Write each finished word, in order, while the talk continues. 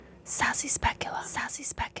Sassy Speculum, Sassy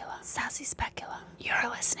Speculum, Sassy Speculum. You're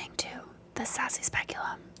listening to the Sassy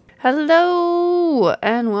Speculum. Hello,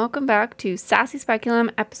 and welcome back to Sassy Speculum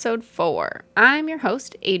episode 4. I'm your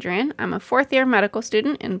host, Adrian. I'm a fourth-year medical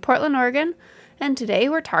student in Portland, Oregon, and today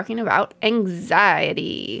we're talking about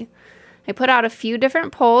anxiety. I put out a few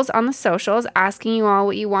different polls on the socials asking you all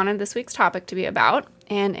what you wanted this week's topic to be about,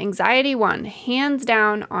 and anxiety won, hands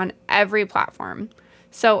down, on every platform.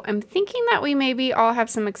 So I'm thinking that we maybe all have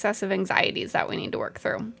some excessive anxieties that we need to work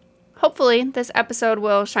through. Hopefully, this episode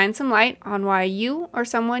will shine some light on why you or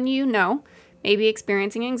someone you know may be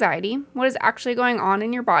experiencing anxiety, what is actually going on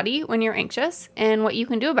in your body when you're anxious, and what you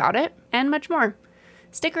can do about it, and much more.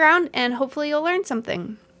 Stick around and hopefully you'll learn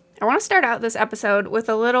something. I want to start out this episode with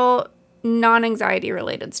a little non-anxiety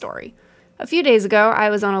related story. A few days ago, I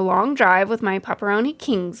was on a long drive with my pepperoni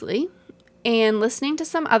Kingsley and listening to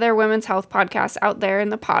some other women's health podcasts out there in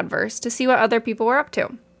the podverse to see what other people were up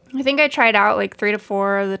to. I think I tried out like 3 to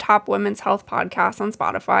 4 of the top women's health podcasts on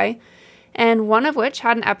Spotify, and one of which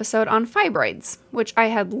had an episode on fibroids, which I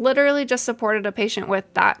had literally just supported a patient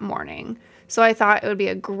with that morning. So I thought it would be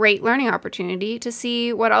a great learning opportunity to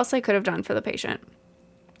see what else I could have done for the patient.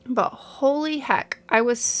 But holy heck, I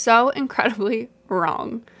was so incredibly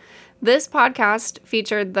wrong. This podcast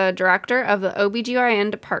featured the director of the OBGYN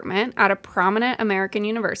department at a prominent American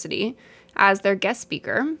university as their guest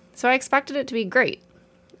speaker, so I expected it to be great.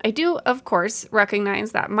 I do, of course,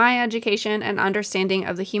 recognize that my education and understanding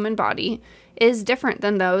of the human body is different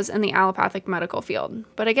than those in the allopathic medical field,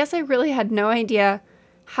 but I guess I really had no idea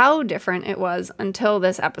how different it was until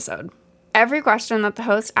this episode. Every question that the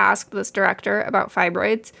host asked this director about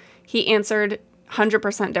fibroids, he answered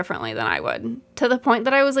 100% differently than I would, to the point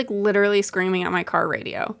that I was literally screaming at my car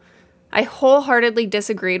radio. I wholeheartedly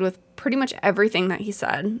disagreed with pretty much everything that he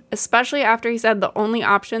said, especially after he said the only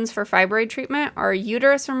options for fibroid treatment are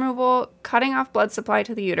uterus removal, cutting off blood supply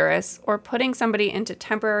to the uterus, or putting somebody into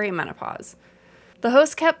temporary menopause. The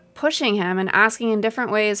host kept pushing him and asking in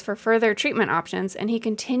different ways for further treatment options, and he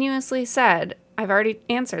continuously said, "I've already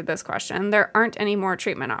answered this question. There aren't any more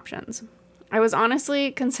treatment options." I was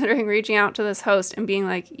honestly considering reaching out to this host and being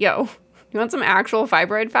like, "Yo, you want some actual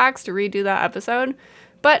fibroid facts to redo that episode?"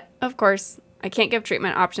 But, of course, I can't give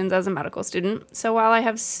treatment options as a medical student, so while I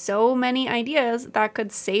have so many ideas that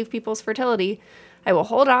could save people's fertility, I will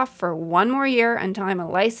hold off for 1 more year until I'm a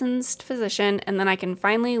licensed physician and then I can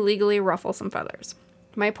finally legally ruffle some feathers.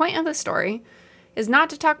 My point of the story is not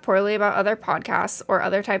to talk poorly about other podcasts or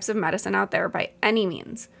other types of medicine out there by any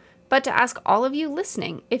means, but to ask all of you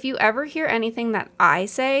listening, if you ever hear anything that I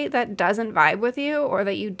say that doesn't vibe with you or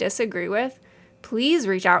that you disagree with, please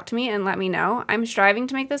reach out to me and let me know. I'm striving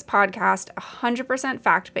to make this podcast 100%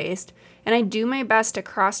 fact-based, and I do my best to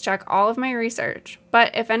cross-check all of my research.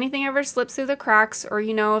 But if anything ever slips through the cracks or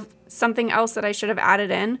you know of something else that I should have added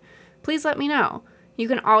in, please let me know. You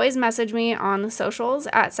can always message me on the socials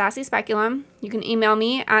at Sassy Speculum. You can email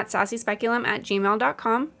me at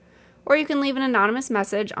sassyspeculum@gmail.com. Or you can leave an anonymous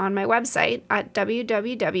message on my website at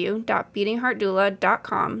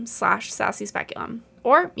www.beatingheartdoula.com/sassyspeculum.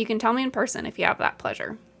 Or you can tell me in person if you have that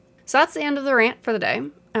pleasure. So that's the end of the rant for the day.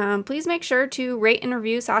 Please make sure to rate and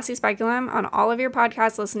review Sassy Speculum on all of your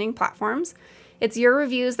podcast listening platforms. It's your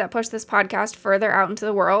reviews that push this podcast further out into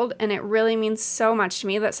the world, and it really means so much to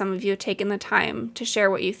me that some of you have taken the time to share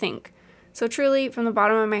what you think. So truly, from the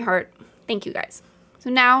bottom of my heart, thank you guys. So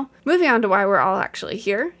now, moving on to why we're all actually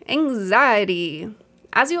here, anxiety.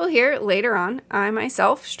 As you will hear later on, I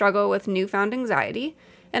myself struggle with newfound anxiety,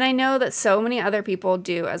 and I know that so many other people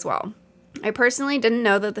do as well. I personally didn't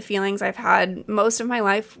know that the feelings I've had most of my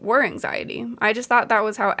life were anxiety. I just thought that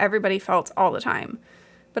was how everybody felt all the time.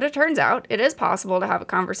 But it turns out it is possible to have a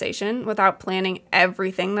conversation without planning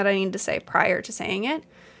everything that I need to say prior to saying it,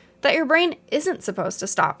 that your brain isn't supposed to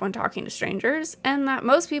stop when talking to strangers, and that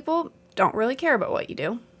most people don't really care about what you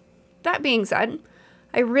do. That being said,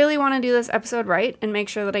 I really want to do this episode right and make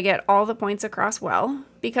sure that I get all the points across well,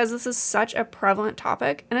 because this is such a prevalent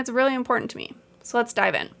topic and it's really important to me. So let's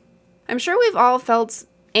dive in. I'm sure we've all felt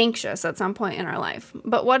anxious at some point in our life,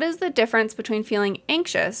 but what is the difference between feeling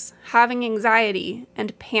anxious, having anxiety,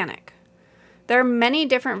 and panic? There are many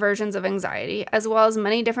different versions of anxiety, as well as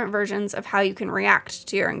many different versions of how you can react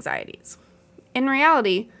to your anxieties. In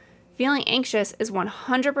reality, feeling anxious is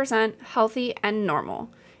 100% healthy and normal.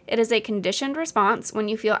 It is a conditioned response when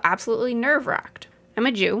you feel absolutely nerve-wracked. I'm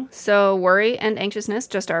a Jew, so worry and anxiousness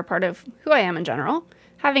just are a part of who I am in general.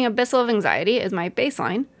 Having a bissel of anxiety is my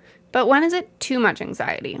baseline. But when is it too much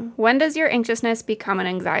anxiety? When does your anxiousness become an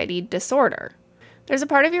anxiety disorder? There's a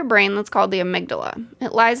part of your brain that's called the amygdala.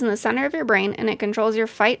 It lies in the center of your brain and it controls your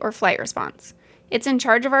fight or flight response. It's in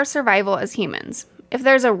charge of our survival as humans. If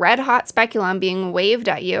there's a red-hot speculum being waved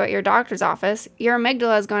at you at your doctor's office, your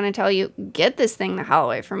amygdala is going to tell you, get this thing the hell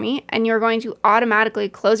away from me, and you're going to automatically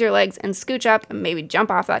close your legs and scooch up and maybe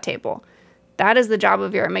jump off that table. That is the job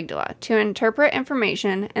of your amygdala, to interpret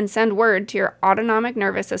information and send word to your autonomic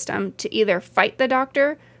nervous system to either fight the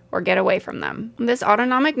doctor or get away from them. This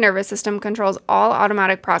autonomic nervous system controls all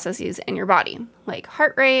automatic processes in your body, like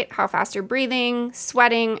heart rate, how fast you're breathing,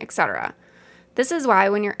 sweating, etc. This is why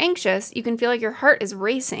when you're anxious, you can feel like your heart is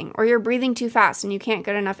racing, or you're breathing too fast and you can't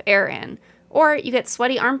get enough air in, or you get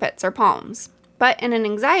sweaty armpits or palms. But in an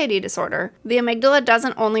anxiety disorder, the amygdala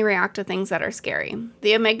doesn't only react to things that are scary.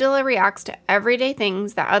 The amygdala reacts to everyday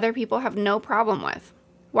things that other people have no problem with.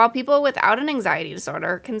 While people without an anxiety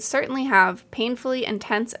disorder can certainly have painfully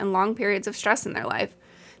intense and long periods of stress in their life,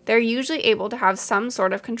 they're usually able to have some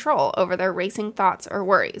sort of control over their racing thoughts or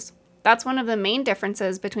worries. That's one of the main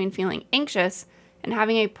differences between feeling anxious and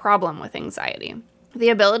having a problem with anxiety: the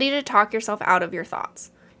ability to talk yourself out of your thoughts.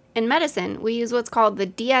 In medicine, we use what's called the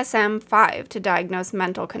DSM-5 to diagnose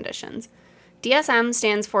mental conditions. DSM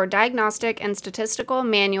stands for Diagnostic and Statistical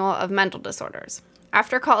Manual of Mental Disorders.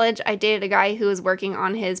 After college, I dated a guy who was working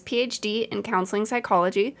on his PhD in counseling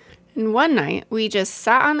psychology, and one night we just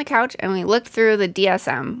sat on the couch and we looked through the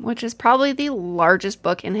DSM, which is probably the largest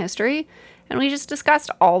book in history, and we just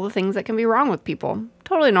discussed all the things that can be wrong with people.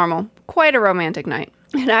 Totally normal. Quite a romantic night.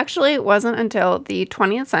 It actually wasn't until the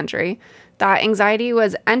 20th century that anxiety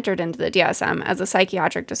was entered into the DSM as a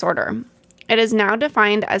psychiatric disorder. It is now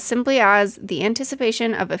defined as simply as the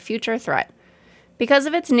anticipation of a future threat. Because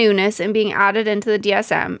of its newness and being added into the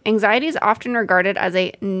DSM, anxiety is often regarded as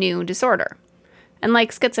a new disorder. And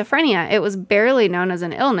like schizophrenia, it was barely known as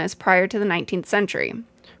an illness prior to the 19th century.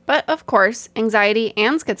 But of course, anxiety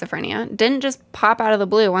and schizophrenia didn't just pop out of the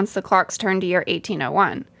blue once the clocks turned to year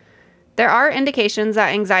 1801. There are indications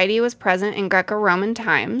that anxiety was present in Greco-Roman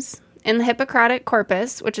times. In the Hippocratic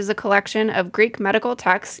Corpus, which is a collection of Greek medical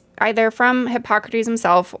texts, either from Hippocrates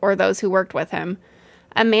himself or those who worked with him,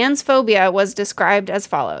 a man's phobia was described as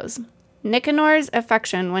follows: Nicanor's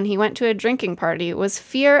affection when he went to a drinking party was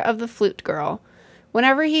fear of the flute girl.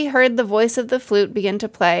 Whenever he heard the voice of the flute begin to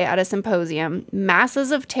play at a symposium,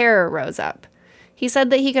 masses of terror rose up. He said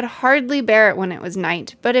that he could hardly bear it when it was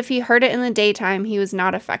night, but if he heard it in the daytime, he was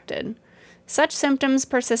not affected. Such symptoms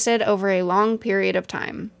persisted over a long period of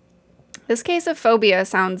time. This case of phobia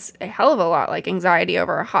sounds a hell of a lot like anxiety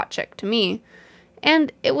over a hot chick to me,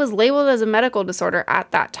 and it was labeled as a medical disorder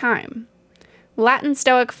at that time. Latin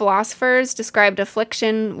Stoic philosophers described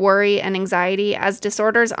affliction, worry, and anxiety as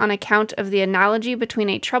disorders on account of the analogy between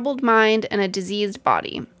a troubled mind and a diseased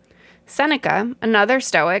body. Seneca, another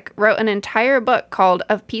Stoic, wrote an entire book called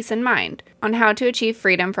Of Peace in Mind on how to achieve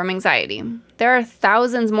freedom from anxiety. There are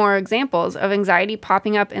thousands more examples of anxiety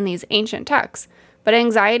popping up in these ancient texts, but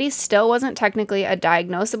anxiety still wasn't technically a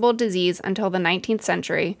diagnosable disease until the 19th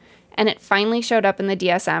century, and it finally showed up in the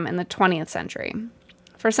DSM in the 20th century.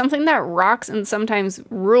 For something that rocks and sometimes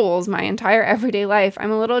rules my entire everyday life,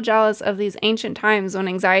 I'm a little jealous of these ancient times when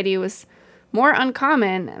anxiety was more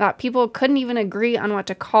uncommon, that people couldn't even agree on what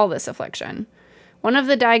to call this affliction. One of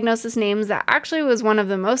the diagnosis names that actually was one of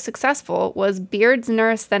the most successful was Beard's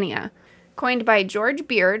neurasthenia, coined by George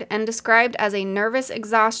Beard and described as a nervous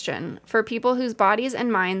exhaustion for people whose bodies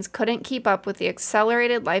and minds couldn't keep up with the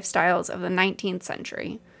accelerated lifestyles of the 19th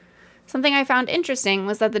century. Something I found interesting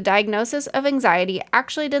was that the diagnosis of anxiety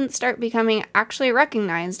actually didn't start becoming actually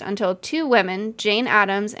recognized until two women, Jane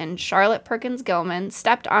Addams and Charlotte Perkins Gilman,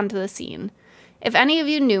 stepped onto the scene. If any of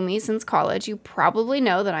you knew me since college, you probably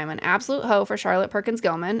know that I'm an absolute hoe for Charlotte Perkins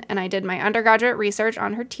Gilman, and I did my undergraduate research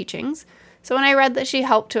on her teachings. So when I read that she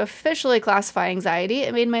helped to officially classify anxiety,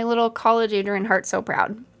 it made my little college Adrian heart so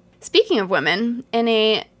proud. Speaking of women, in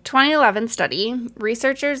a 2011 study,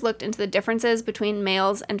 researchers looked into the differences between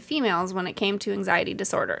males and females when it came to anxiety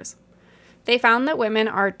disorders. They found that women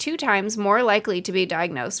are 2 times more likely to be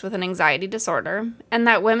diagnosed with an anxiety disorder, and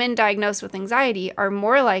that women diagnosed with anxiety are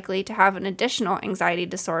more likely to have an additional anxiety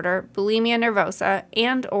disorder, bulimia nervosa,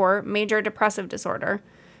 and/or major depressive disorder,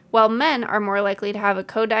 while men are more likely to have a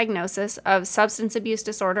co-diagnosis of substance abuse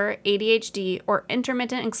disorder, ADHD, or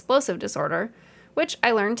intermittent explosive disorder, which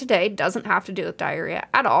I learned today doesn't have to do with diarrhea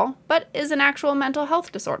at all, but is an actual mental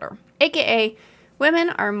health disorder. AKA, women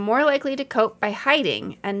are more likely to cope by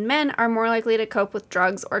hiding, and men are more likely to cope with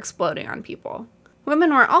drugs or exploding on people.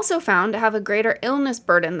 Women were also found to have a greater illness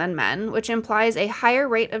burden than men, which implies a higher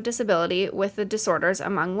rate of disability with the disorders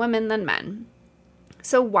among women than men.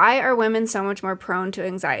 So why are women so much more prone to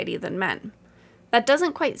anxiety than men? That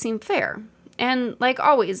doesn't quite seem fair. And like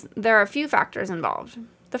always, there are a few factors involved.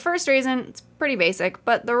 The first reason, it's pretty basic,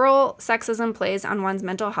 but the role sexism plays on one's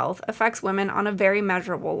mental health affects women on a very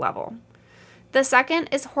measurable level. The second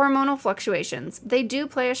is hormonal fluctuations. They do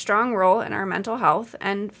play a strong role in our mental health,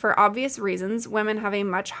 and for obvious reasons, women have a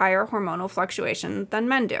much higher hormonal fluctuation than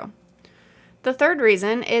men do. The third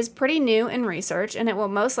reason is pretty new in research, and it will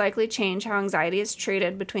most likely change how anxiety is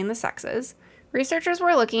treated between the sexes. Researchers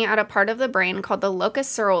were looking at a part of the brain called the locus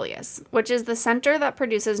coeruleus, which is the center that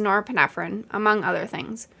produces norepinephrine, among other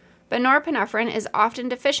things. But norepinephrine is often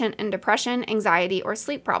deficient in depression, anxiety, or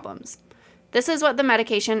sleep problems. This is what the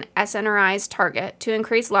medication SNRIs target to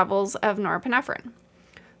increase levels of norepinephrine.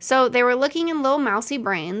 So they were looking in little mousy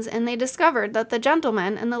brains, and they discovered that the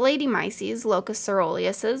gentlemen and the lady mice's locus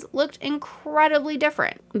coeruleus looked incredibly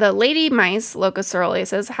different. The lady mice locus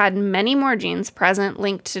coeruleus had many more genes present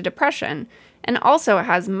linked to depression, and also it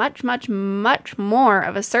has much more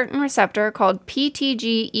of a certain receptor called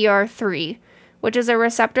PTGER3, which is a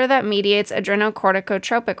receptor that mediates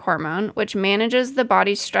adrenocorticotropic hormone, which manages the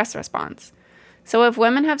body's stress response. So if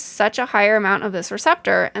women have such a higher amount of this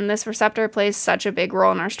receptor, and this receptor plays such a big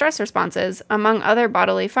role in our stress responses, among other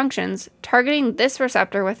bodily functions, targeting this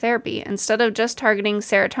receptor with therapy instead of just targeting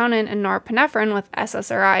serotonin and norepinephrine with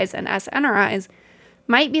SSRIs and SNRIs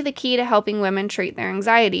might be the key to helping women treat their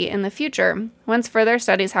anxiety in the future once further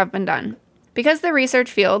studies have been done. Because the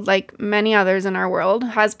research field, like many others in our world,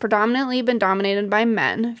 has predominantly been dominated by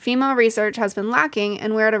men, female research has been lacking,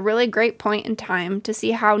 and we're at a really great point in time to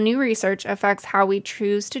see how new research affects how we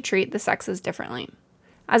choose to treat the sexes differently.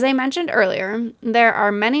 As I mentioned earlier, there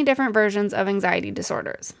are many different versions of anxiety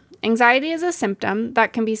disorders. Anxiety is a symptom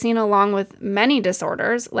that can be seen along with many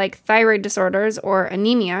disorders, like thyroid disorders or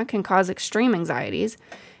anemia can cause extreme anxieties,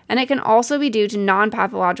 and it can also be due to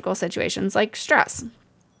non-pathological situations like stress.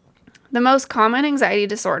 The most common anxiety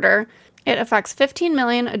disorder, it affects 15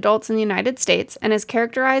 million adults in the United States and is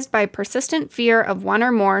characterized by persistent fear of one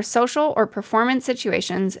or more social or performance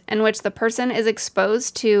situations in which the person is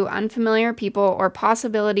exposed to unfamiliar people or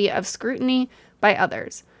possibility of scrutiny by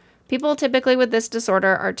others. People typically with this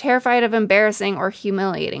disorder are terrified of embarrassing or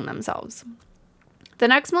humiliating themselves. The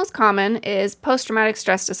next most common is post-traumatic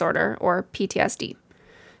stress disorder, or PTSD.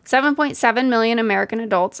 7.7 million American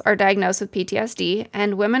adults are diagnosed with PTSD,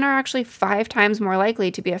 and women are actually 5 times more likely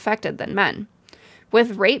to be affected than men,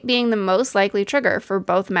 with rape being the most likely trigger for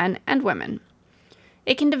both men and women.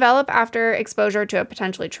 It can develop after exposure to a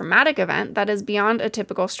potentially traumatic event that is beyond a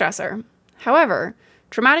typical stressor. However,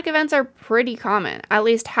 traumatic events are pretty common. At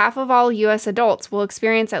least half of all U.S. adults will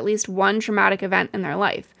experience at least one traumatic event in their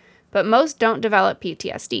life, but most don't develop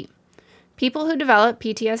PTSD. People who develop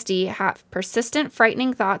PTSD have persistent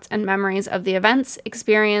frightening thoughts and memories of the events,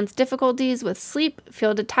 experience difficulties with sleep,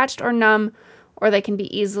 feel detached or numb, or they can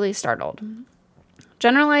be easily startled.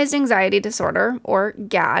 Generalized anxiety disorder, or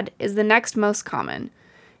GAD, is the next most common.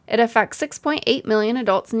 It affects 6.8 million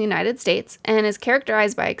adults in the United States and is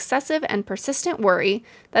characterized by excessive and persistent worry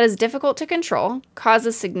that is difficult to control,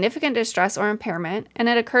 causes significant distress or impairment, and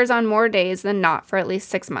it occurs on more days than not for at least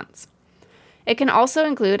 6 months. It can also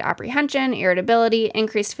include apprehension, irritability,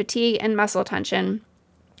 increased fatigue, and muscle tension.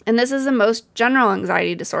 And this is the most general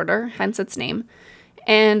anxiety disorder, hence its name,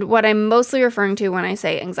 and what I'm mostly referring to when I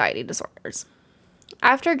say anxiety disorders.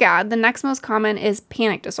 After GAD, the next most common is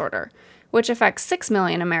panic disorder, which affects 6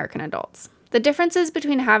 million American adults. The differences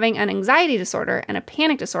between having an anxiety disorder and a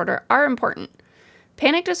panic disorder are important.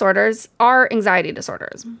 Panic disorders are anxiety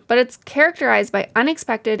disorders, but it's characterized by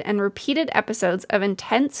unexpected and repeated episodes of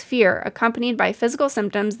intense fear accompanied by physical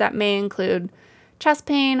symptoms that may include chest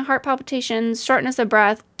pain, heart palpitations, shortness of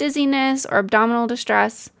breath, dizziness, or abdominal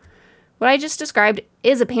distress. What I just described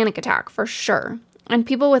is a panic attack for sure, and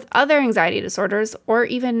people with other anxiety disorders, or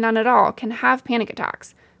even none at all, can have panic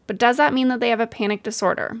attacks. But does that mean that they have a panic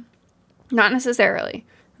disorder? Not necessarily.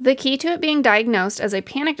 The key to it being diagnosed as a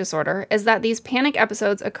panic disorder is that these panic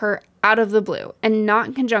episodes occur out of the blue and not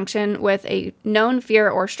in conjunction with a known fear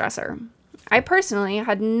or stressor. I personally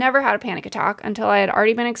had never had a panic attack until I had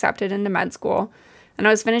already been accepted into med school and I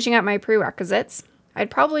was finishing up my prerequisites. I had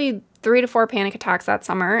probably 3 to 4 panic attacks that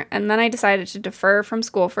summer, and then I decided to defer from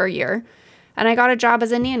school for a year, and I got a job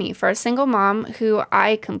as a nanny for a single mom who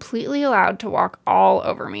I completely allowed to walk all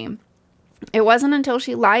over me. It wasn't until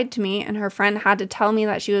she lied to me and her friend had to tell me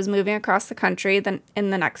that she was moving across the country in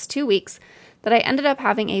the next 2 weeks that I ended up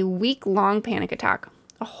having a week-long panic attack.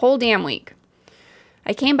 A whole damn week.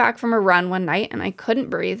 I came back from a run one night and I couldn't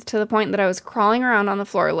breathe to the point that I was crawling around on the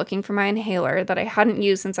floor looking for my inhaler that I hadn't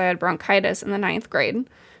used since I had bronchitis in the 9th grade,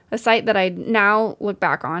 a sight that I now look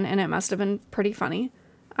back on and it must have been pretty funny.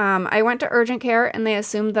 I went to urgent care and they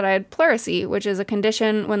assumed that I had pleurisy, which is a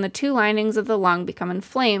condition when the two linings of the lung become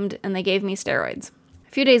inflamed, and they gave me steroids.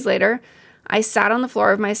 A few days later, I sat on the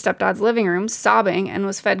floor of my stepdad's living room sobbing and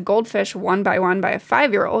was fed goldfish one by one by a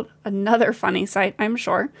 5-year-old, another funny sight, I'm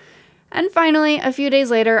sure. And finally, a few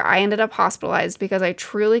days later, I ended up hospitalized because I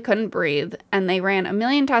truly couldn't breathe, and they ran a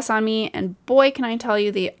million tests on me, and boy, can I tell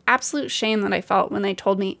you the absolute shame that I felt when they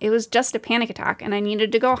told me it was just a panic attack and I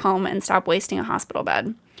needed to go home and stop wasting a hospital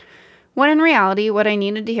bed. When in reality, what I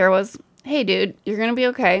needed to hear was, hey dude, you're gonna be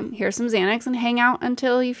okay, here's some Xanax and hang out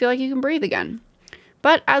until you feel like you can breathe again.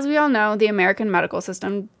 But as we all know, the American medical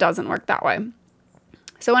system doesn't work that way.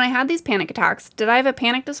 So when I had these panic attacks, did I have a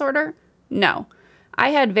panic disorder? No. I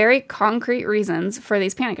had very concrete reasons for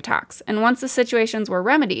these panic attacks, and once the situations were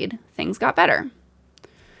remedied, things got better.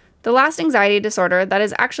 The last anxiety disorder that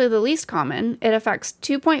is actually the least common, it affects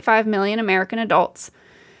 2.5 million American adults,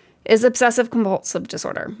 is obsessive compulsive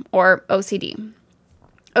disorder, or OCD.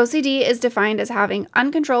 OCD is defined as having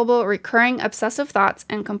uncontrollable, recurring obsessive thoughts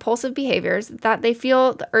and compulsive behaviors that they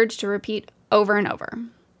feel the urge to repeat over and over.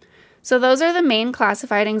 So those are the main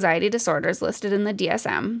classified anxiety disorders listed in the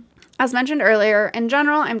DSM. As mentioned earlier, in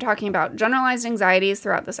general, I'm talking about generalized anxieties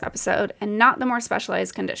throughout this episode and not the more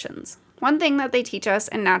specialized conditions. One thing that they teach us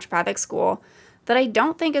in naturopathic school that I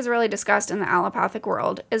don't think is really discussed in the allopathic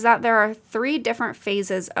world is that there are 3 different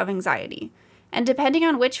phases of anxiety. And depending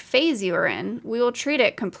on which phase you are in, we will treat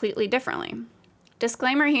it completely differently.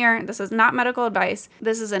 Disclaimer here, this is not medical advice.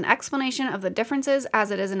 This is an explanation of the differences as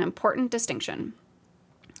it is an important distinction.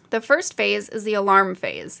 The first phase is the alarm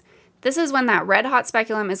phase. This is when that red hot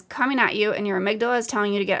speculum is coming at you and your amygdala is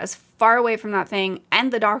telling you to get as far away from that thing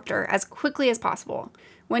and the doctor as quickly as possible.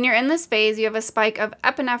 When you're in this phase, you have a spike of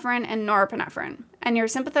epinephrine and norepinephrine, and your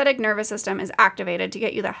sympathetic nervous system is activated to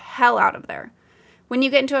get you the hell out of there. When you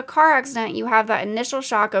get into a car accident, you have that initial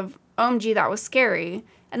shock of, OMG, that was scary,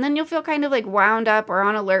 and then you'll feel kind of like wound up or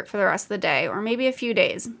on alert for the rest of the day, or maybe a few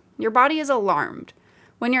days. Your body is alarmed.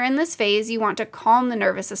 When you're in this phase, you want to calm the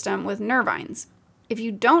nervous system with nervines. If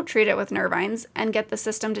you don't treat it with nervines and get the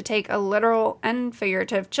system to take a literal and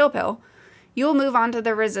figurative chill pill, you will move on to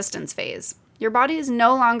the resistance phase. Your body is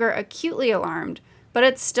no longer acutely alarmed, but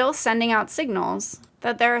it's still sending out signals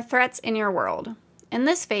that there are threats in your world. In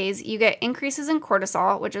this phase, you get increases in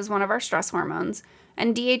cortisol, which is one of our stress hormones,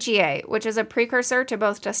 and DHEA, which is a precursor to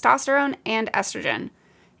both testosterone and estrogen.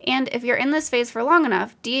 And if you're in this phase for long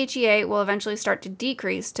enough, DHEA will eventually start to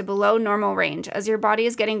decrease to below normal range as your body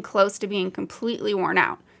is getting close to being completely worn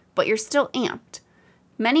out, but you're still amped.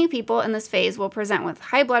 Many people in this phase will present with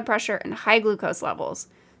high blood pressure and high glucose levels.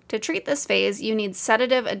 To treat this phase, you need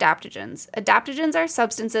sedative adaptogens. Adaptogens are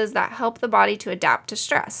substances that help the body to adapt to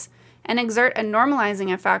stress and exert a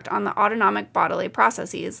normalizing effect on the autonomic bodily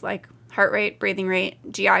processes like heart rate, breathing rate,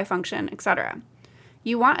 GI function, etc.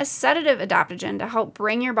 You want a sedative adaptogen to help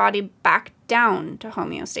bring your body back down to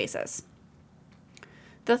homeostasis.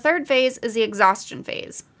 The third phase is the exhaustion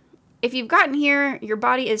phase. If you've gotten here, your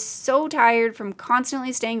body is so tired from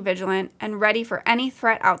constantly staying vigilant and ready for any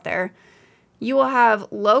threat out there. You will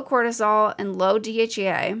have low cortisol and low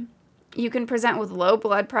DHEA. You can present with low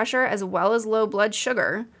blood pressure as well as low blood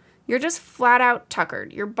sugar. You're just flat out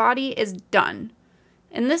tuckered. Your body is done.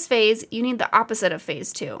 In this phase, you need the opposite of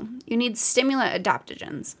phase 2. You need stimulant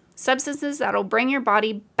adaptogens, substances that will bring your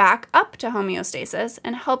body back up to homeostasis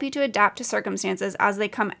and help you to adapt to circumstances as they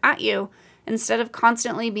come at you instead of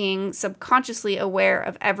constantly being subconsciously aware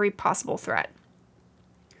of every possible threat.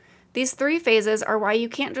 These 3 phases are why you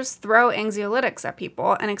can't just throw anxiolytics at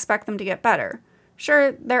people and expect them to get better.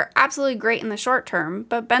 Sure, they're absolutely great in the short term,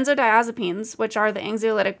 but benzodiazepines, which are the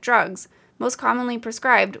anxiolytic drugs most commonly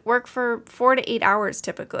prescribed, work for 4 to 8 hours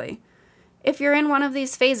typically. If you're in one of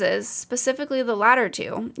these phases, specifically the latter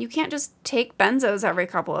 2, you can't just take benzos every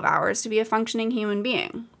couple of hours to be a functioning human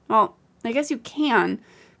being. Well, I guess you can,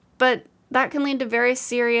 but that can lead to very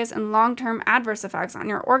serious and long-term adverse effects on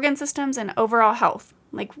your organ systems and overall health,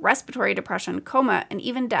 like respiratory depression, coma, and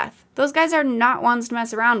even death. Those guys are not ones to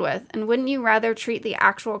mess around with, and wouldn't you rather treat the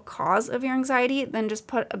actual cause of your anxiety than just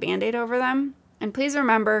put a Band-Aid over them? And please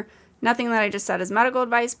remember, nothing that I just said is medical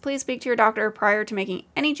advice. Please speak to your doctor prior to making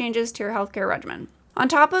any changes to your healthcare regimen. On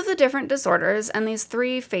top of the different disorders and these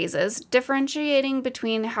 3 phases, differentiating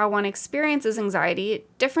between how one experiences anxiety,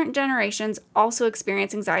 different generations also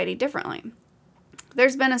experience anxiety differently.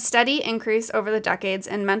 There's been a steady increase over the decades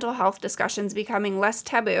in mental health discussions becoming less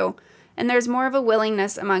taboo, and there's more of a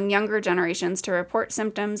willingness among younger generations to report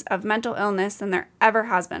symptoms of mental illness than there ever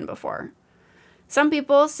has been before. Some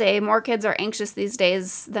people say more kids are anxious these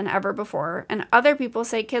days than ever before, and other people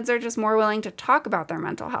say kids are just more willing to talk about their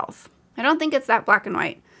mental health. I don't think it's that black and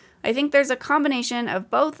white. I think there's a combination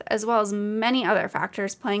of both, as well as many other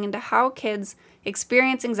factors playing into how kids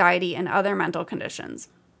experience anxiety and other mental conditions.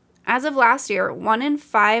 As of last year, 1 in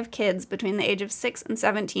 5 kids between the age of 6 and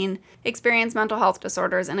 17 experience mental health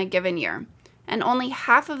disorders in a given year, and only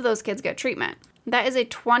half of those kids get treatment. That is a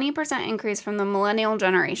 20% increase from the millennial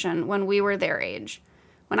generation when we were their age.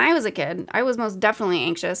 When I was a kid, I was most definitely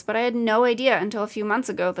anxious, but I had no idea until a few months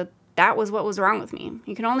ago that was what was wrong with me.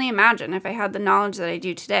 You can only imagine if I had the knowledge that I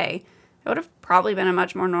do today, I would have probably been a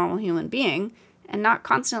much more normal human being and not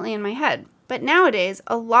constantly in my head. But nowadays,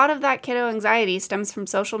 a lot of that kiddo anxiety stems from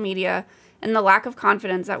social media and the lack of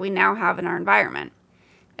confidence that we now have in our environment,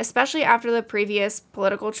 especially after the previous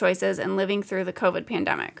political choices and living through the COVID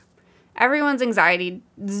pandemic. Everyone's anxiety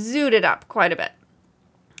zooted up quite a bit.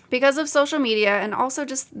 Because of social media and also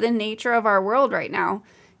just the nature of our world right now,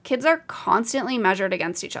 kids are constantly measured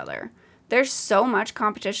against each other. There's so much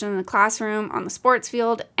competition in the classroom, on the sports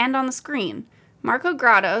field, and on the screen. Marco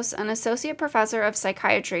Grados, an associate professor of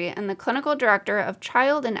psychiatry and the clinical director of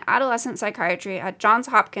child and adolescent psychiatry at Johns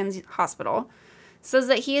Hopkins Hospital, says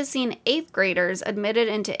that he has seen 8th graders admitted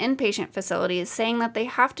into inpatient facilities saying that they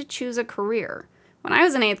have to choose a career. When I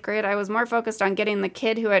was in 8th grade, I was more focused on getting the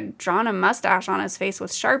kid who had drawn a mustache on his face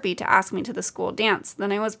with Sharpie to ask me to the school dance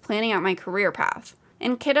than I was planning out my career path.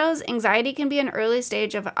 In kiddos, anxiety can be an early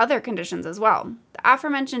stage of other conditions as well. The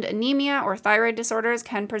aforementioned anemia or thyroid disorders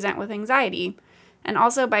can present with anxiety, and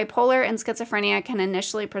also bipolar and schizophrenia can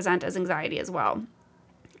initially present as anxiety as well.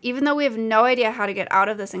 Even though we have no idea how to get out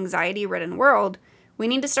of this anxiety-ridden world, we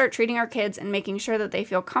need to start treating our kids and making sure that they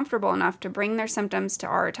feel comfortable enough to bring their symptoms to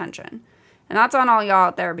our attention. And that's on all y'all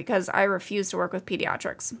out there because I refuse to work with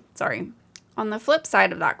pediatrics. Sorry. On the flip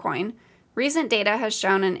side of that coin, recent data has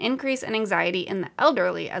shown an increase in anxiety in the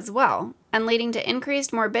elderly as well, and leading to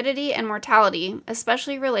increased morbidity and mortality,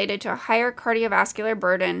 especially related to a higher cardiovascular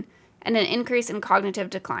burden and an increase in cognitive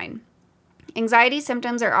decline. Anxiety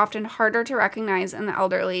symptoms are often harder to recognize in the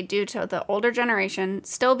elderly due to the older generation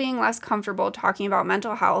still being less comfortable talking about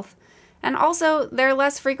mental health, and also they're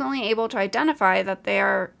less frequently able to identify that they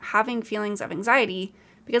are having feelings of anxiety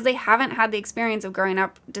because they haven't had the experience of growing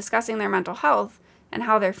up discussing their mental health and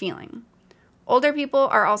how they're feeling. Older people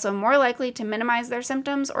are also more likely to minimize their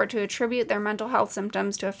symptoms or to attribute their mental health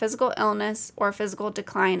symptoms to a physical illness or physical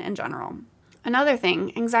decline in general. Another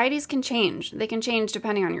thing, anxieties can change. They can change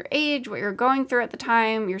depending on your age, what you're going through at the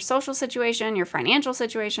time, your social situation, your financial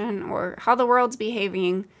situation, or how the world's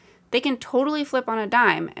behaving. They can totally flip on a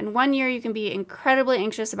dime, and one year you can be incredibly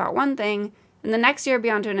anxious about one thing, and the next year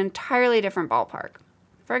be onto an entirely different ballpark.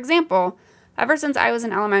 For example, ever since I was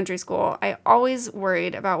in elementary school, I always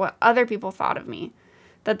worried about what other people thought of me,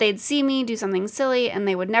 that they'd see me do something silly and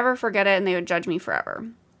they would never forget it and they would judge me forever.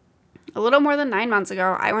 A little more than 9 months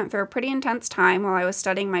ago, I went through a pretty intense time while I was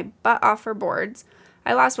studying my butt off for boards.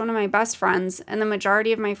 I lost one of my best friends and the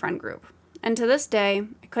majority of my friend group. And to this day,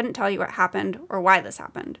 I couldn't tell you what happened or why this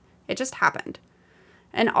happened. It just happened.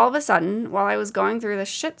 And all of a sudden, while I was going through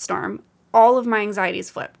this shitstorm, all of my anxieties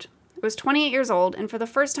flipped. I was 28 years old, and for the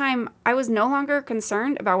first time, I was no longer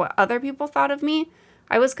concerned about what other people thought of me.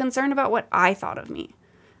 I was concerned about what I thought of me.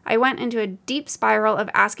 I went into a deep spiral of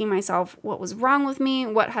asking myself what was wrong with me,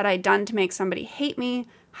 what had I done to make somebody hate me,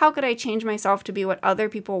 how could I change myself to be what other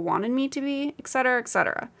people wanted me to be, etc.,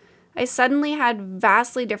 etc. I suddenly had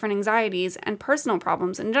vastly different anxieties and personal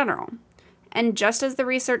problems in general. And just as the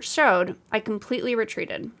research showed, I completely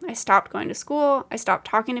retreated. I stopped going to school, I stopped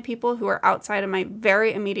talking to people who were outside of my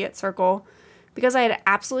very immediate circle, because I had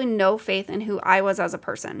absolutely no faith in who I was as a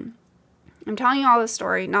person. I'm telling you all this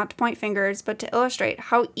story not to point fingers, but to illustrate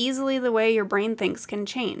how easily the way your brain thinks can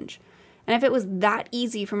change. And if it was that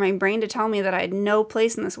easy for my brain to tell me that I had no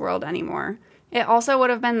place in this world anymore, it also would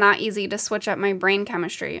have been that easy to switch up my brain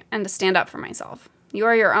chemistry and to stand up for myself. You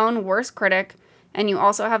are your own worst critic, and you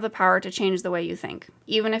also have the power to change the way you think,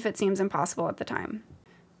 even if it seems impossible at the time.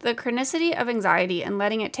 The chronicity of anxiety and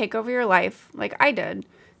letting it take over your life, like I did,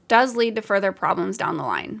 does lead to further problems down the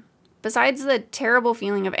line. Besides the terrible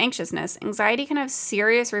feeling of anxiousness, anxiety can have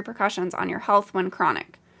serious repercussions on your health when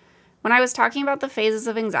chronic. When I was talking about the phases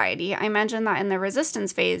of anxiety, I mentioned that in the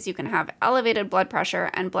resistance phase, you can have elevated blood pressure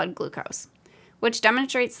and blood glucose, which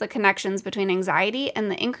demonstrates the connections between anxiety and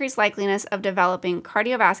the increased likeliness of developing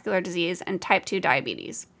cardiovascular disease and type 2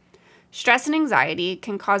 diabetes. Stress and anxiety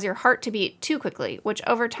can cause your heart to beat too quickly, which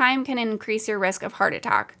over time can increase your risk of heart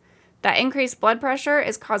attack. That increased blood pressure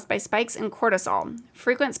is caused by spikes in cortisol.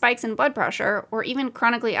 Frequent spikes in blood pressure, or even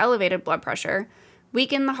chronically elevated blood pressure,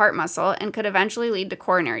 weaken the heart muscle and could eventually lead to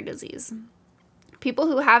coronary disease. People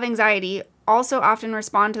who have anxiety also often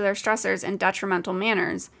respond to their stressors in detrimental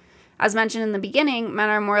manners, As mentioned in the beginning, men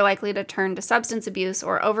are more likely to turn to substance abuse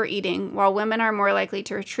or overeating, while women are more likely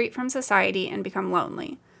to retreat from society and become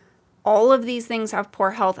lonely. All of these things have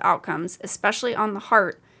poor health outcomes, especially on the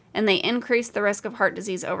heart, and they increase the risk of heart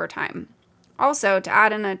disease over time. Also, to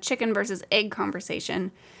add in a chicken versus egg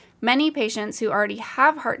conversation, many patients who already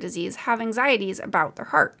have heart disease have anxieties about their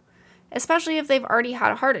heart, especially if they've already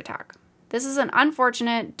had a heart attack. This is an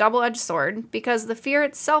unfortunate double-edged sword because the fear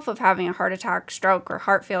itself of having a heart attack, stroke, or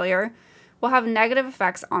heart failure will have negative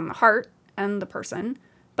effects on the heart and the person,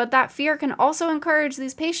 but that fear can also encourage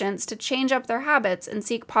these patients to change up their habits and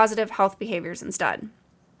seek positive health behaviors instead.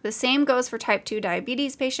 The same goes for type 2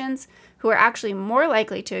 diabetes patients who are actually more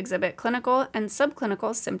likely to exhibit clinical and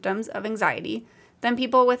subclinical symptoms of anxiety than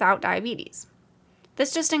people without diabetes.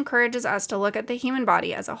 This just encourages us to look at the human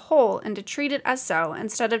body as a whole and to treat it as so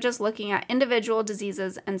instead of just looking at individual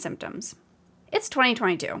diseases and symptoms. It's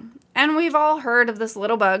 2022, and we've all heard of this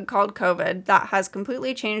little bug called COVID that has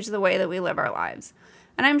completely changed the way that we live our lives.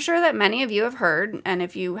 And I'm sure that many of you have heard, and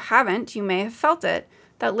if you haven't, you may have felt it,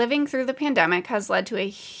 that living through the pandemic has led to a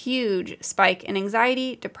huge spike in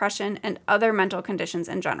anxiety, depression, and other mental conditions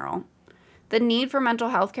in general. The need for mental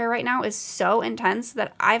health care right now is so intense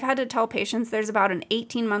that I've had to tell patients there's about an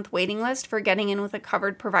 18-month waiting list for getting in with a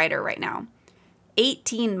covered provider right now.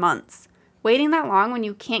 18 months. Waiting that long when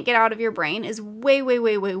you can't get out of your brain is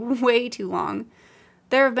way too long.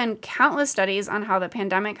 There have been countless studies on how the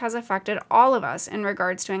pandemic has affected all of us in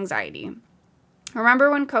regards to anxiety.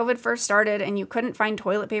 Remember when COVID first started and you couldn't find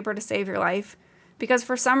toilet paper to save your life? Because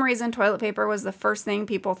for some reason toilet paper was the first thing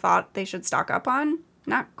people thought they should stock up on?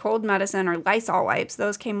 Not cold medicine or Lysol wipes,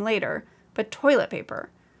 those came later, but toilet paper.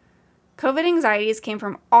 COVID anxieties came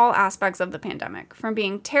from all aspects of the pandemic, from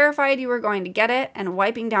being terrified you were going to get it and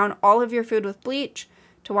wiping down all of your food with bleach,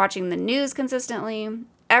 to watching the news consistently.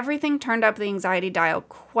 Everything turned up the anxiety dial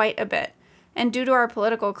quite a bit, and due to our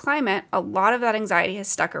political climate, a lot of that anxiety has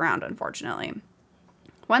stuck around, unfortunately.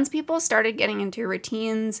 Once people started getting into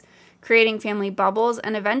routines, creating family bubbles,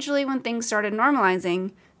 and eventually when things started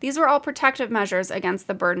normalizing, these were all protective measures against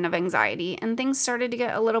the burden of anxiety, and things started to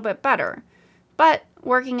get a little bit better. But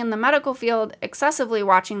working in the medical field, excessively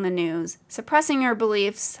watching the news, suppressing your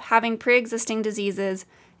beliefs, having pre-existing diseases,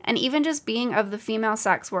 and even just being of the female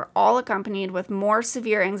sex were all accompanied with more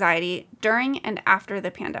severe anxiety during and after the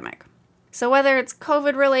pandemic. So whether it's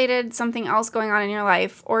COVID-related, something else going on in your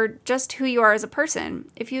life, or just who you are as a person,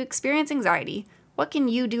 if you experience anxiety, what can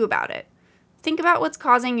you do about it? Think about what's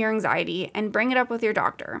causing your anxiety and bring it up with your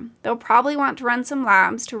doctor. They'll probably want to run some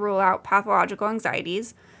labs to rule out pathological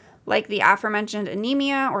anxieties, like the aforementioned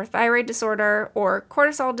anemia or thyroid disorder, or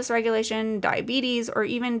cortisol dysregulation, diabetes, or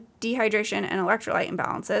even dehydration and electrolyte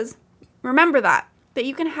imbalances. Remember that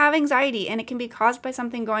you can have anxiety and it can be caused by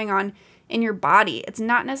something going on in your body. It's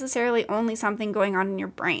not necessarily only something going on in your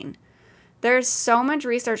brain. There's so much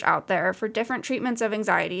research out there for different treatments of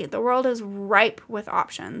anxiety. The world is ripe with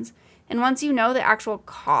options. And once you know the actual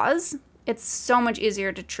cause, it's so much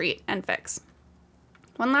easier to treat and fix.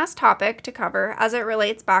 One last topic to cover as it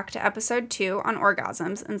relates back to episode 2 on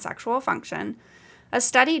orgasms and sexual function. A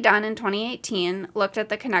study done in 2018 looked at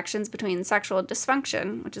the connections between sexual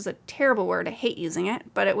dysfunction, which is a terrible word, I hate using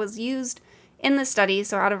it, but it was used in the study,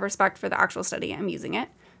 so out of respect for the actual study, I'm using it.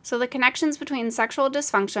 So the connections between sexual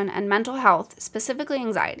dysfunction and mental health, specifically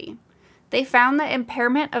anxiety. They found that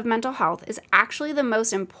impairment of mental health is actually the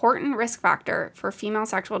most important risk factor for female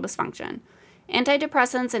sexual dysfunction.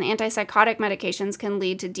 Antidepressants and antipsychotic medications can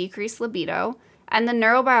lead to decreased libido, and the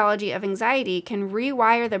neurobiology of anxiety can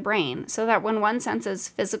rewire the brain so that when one senses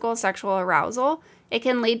physical sexual arousal, it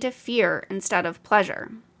can lead to fear instead of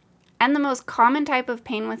pleasure. And the most common type of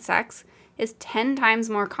pain with sex is 10 times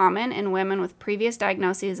more common in women with previous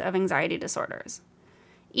diagnoses of anxiety disorders.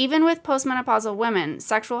 Even with postmenopausal women,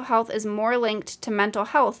 sexual health is more linked to mental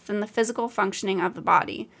health than the physical functioning of the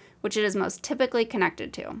body, which it is most typically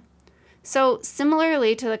connected to. So,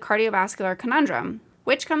 similarly to the cardiovascular conundrum,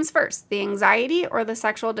 which comes first, the anxiety or the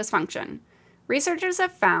sexual dysfunction? Researchers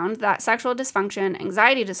have found that sexual dysfunction,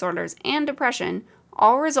 anxiety disorders, and depression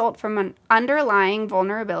all result from an underlying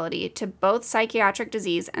vulnerability to both psychiatric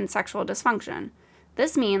disease and sexual dysfunction.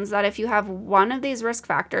 This means that if you have one of these risk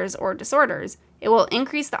factors or disorders, it will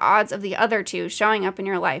increase the odds of the other two showing up in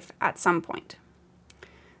your life at some point.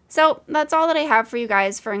 So that's all that I have for you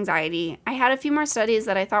guys for anxiety. I had a few more studies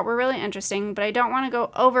that I thought were really interesting, but I don't want to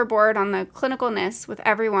go overboard on the clinicalness with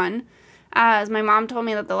everyone, as my mom told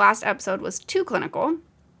me that the last episode was too clinical.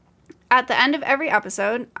 At the end of every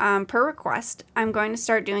episode, per request, I'm going to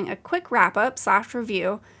start doing a quick wrap-up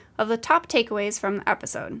 /review of the top takeaways from the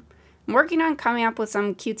episode. I'm working on coming up with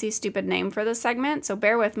some cutesy stupid name for this segment, so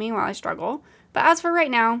bear with me while I struggle. But as for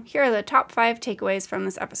right now, here are the top 5 takeaways from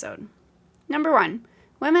this episode. Number 1,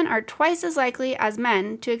 women are twice as likely as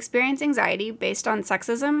men to experience anxiety based on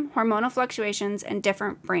sexism, hormonal fluctuations, and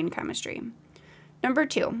different brain chemistry. Number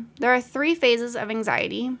 2, there are 3 phases of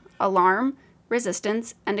anxiety: alarm,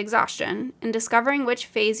 resistance, and exhaustion, and discovering which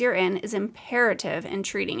phase you're in is imperative in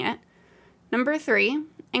treating it. Number 3,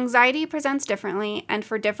 anxiety presents differently and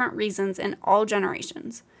for different reasons in all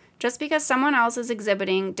generations. Just because someone else is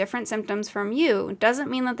exhibiting different symptoms from you doesn't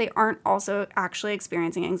mean that they aren't also actually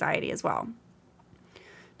experiencing anxiety as well.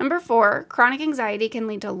 Number 4, chronic anxiety can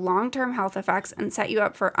lead to long-term health effects and set you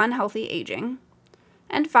up for unhealthy aging.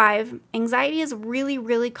 And 5, anxiety is really,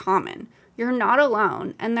 really common. You're not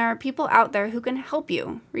alone, and there are people out there who can help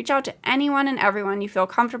you. Reach out to anyone and everyone you feel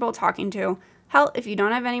comfortable talking to. Hell, if you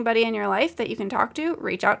don't have anybody in your life that you can talk to,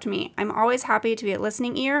 reach out to me. I'm always happy to be a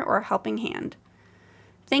listening ear or a helping hand.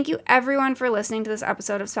 Thank you everyone for listening to this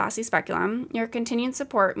episode of Sassy Speculum. Your continued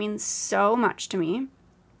support means so much to me.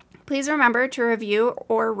 Please remember to review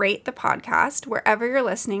or rate the podcast wherever you're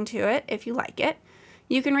listening to it if you like it.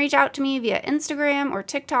 You can reach out to me via Instagram or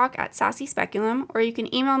TikTok at Sassy Speculum, or you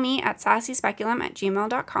can email me at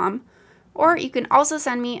sassyspeculum@gmail.com, or you can also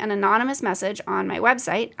send me an anonymous message on my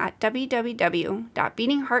website at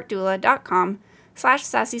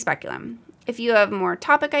www.beatingheartdoula.com/sassyspeculum. If you have more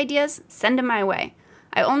topic ideas, send them my way.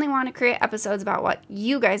 I only want to create episodes about what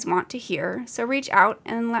you guys want to hear, so reach out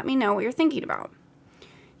and let me know what you're thinking about.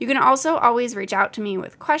 You can also always reach out to me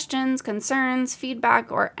with questions, concerns,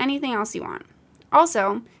 feedback, or anything else you want.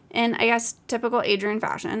 Also, in, I guess, typical Adrian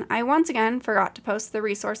fashion, I once again forgot to post the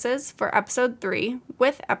resources for episode 3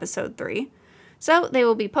 with episode 3, so they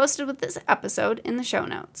will be posted with this episode in the show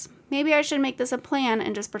notes. Maybe I should make this a plan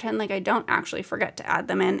and just pretend like I don't actually forget to add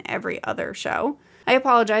them in every other show. I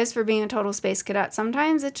apologize for being a total space cadet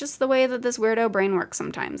sometimes. It's just the way that this weirdo brain works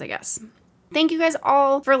sometimes, I guess. Thank you guys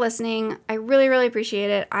all for listening. I really, really appreciate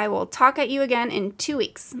it. I will talk at you again in 2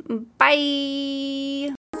 weeks.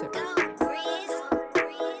 Bye!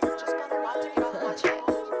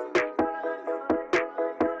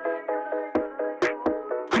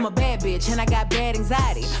 I'm a bad bitch and I got bad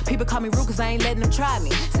anxiety. People call me rude cause I ain't letting them try me.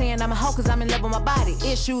 Saying I'm a hoe cause I'm in love with my body.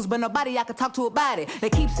 Issues but nobody I can talk to about it. They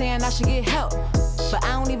keep saying I should get help, but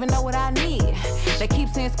I don't even know what I need. They keep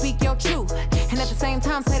saying speak your truth, and at the same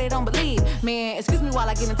time say they don't believe. Man, excuse me while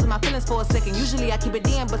I get into my feelings for a second. Usually I keep it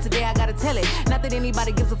in, but today I gotta tell it. Not that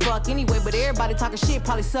anybody gives a fuck anyway, but everybody talking shit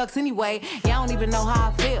probably sucks anyway. Yeah, I don't even know how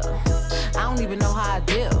I feel. I don't even know how I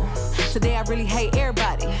deal. Today I really hate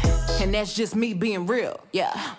everybody, and that's just me being real, yeah.